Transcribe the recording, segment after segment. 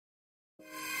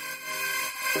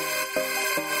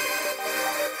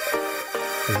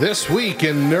This week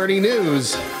in nerdy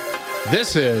news,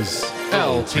 this is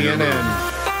LTNN.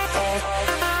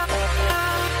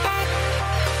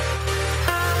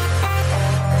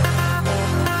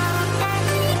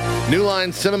 New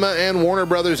Line Cinema and Warner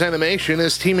Brothers Animation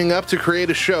is teaming up to create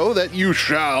a show that you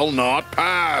shall not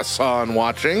pass on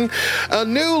watching. A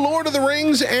new Lord of the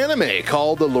Rings anime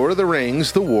called The Lord of the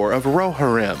Rings: The War of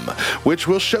Rohirrim, which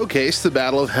will showcase the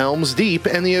Battle of Helm's Deep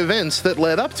and the events that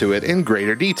led up to it in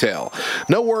greater detail.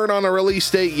 No word on a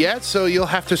release date yet, so you'll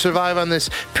have to survive on this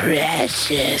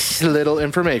precious little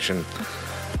information.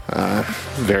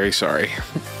 Very sorry.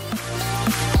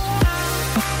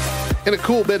 In a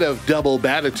cool bit of double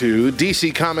batitude,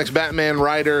 DC Comics Batman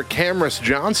writer Camrus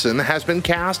Johnson has been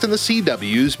cast in the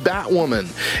CW's Batwoman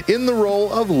in the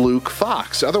role of Luke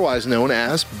Fox, otherwise known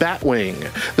as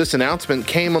Batwing. This announcement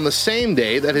came on the same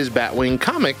day that his Batwing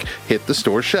comic hit the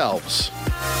store shelves.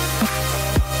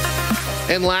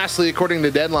 And lastly, according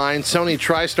to Deadline, Sony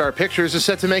TriStar Pictures is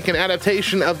set to make an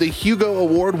adaptation of the Hugo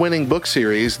Award-winning book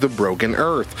series The Broken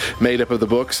Earth, made up of the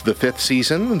books The Fifth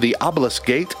Season, The Obelisk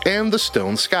Gate, and The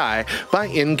Stone Sky by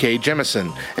N.K.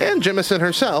 Jemisin. And Jemisin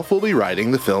herself will be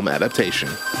writing the film adaptation.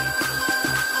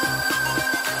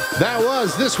 That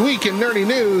was This Week in Nerdy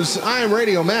News. I'm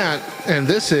Radio Matt, and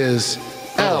this is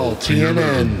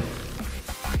LTNN.